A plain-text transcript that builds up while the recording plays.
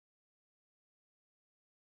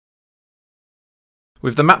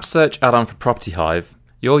With the Map Search add-on for Property Hive,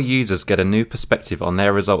 your users get a new perspective on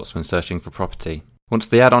their results when searching for property. Once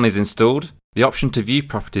the add-on is installed, the option to view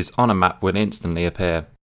properties on a map will instantly appear.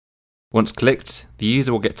 Once clicked, the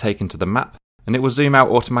user will get taken to the map and it will zoom out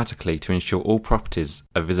automatically to ensure all properties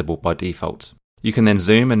are visible by default. You can then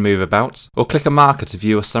zoom and move about, or click a marker to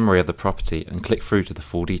view a summary of the property and click through to the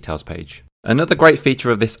full details page. Another great feature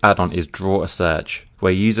of this add-on is Draw a Search,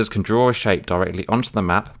 where users can draw a shape directly onto the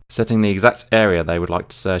map, setting the exact area they would like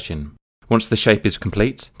to search in. Once the shape is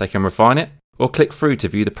complete, they can refine it, or click through to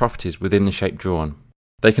view the properties within the shape drawn.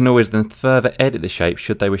 They can always then further edit the shape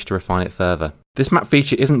should they wish to refine it further. This map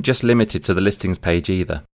feature isn't just limited to the listings page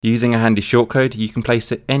either. Using a handy shortcode, you can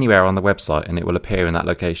place it anywhere on the website and it will appear in that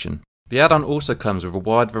location. The add-on also comes with a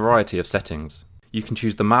wide variety of settings. You can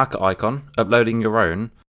choose the marker icon, uploading your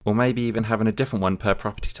own, or maybe even having a different one per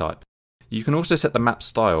property type. You can also set the map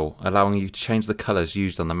style, allowing you to change the colours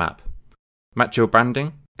used on the map. Match your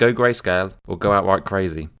branding, go grayscale, or go outright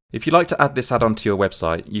crazy. If you'd like to add this add-on to your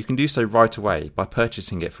website, you can do so right away by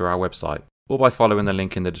purchasing it through our website, or by following the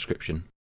link in the description.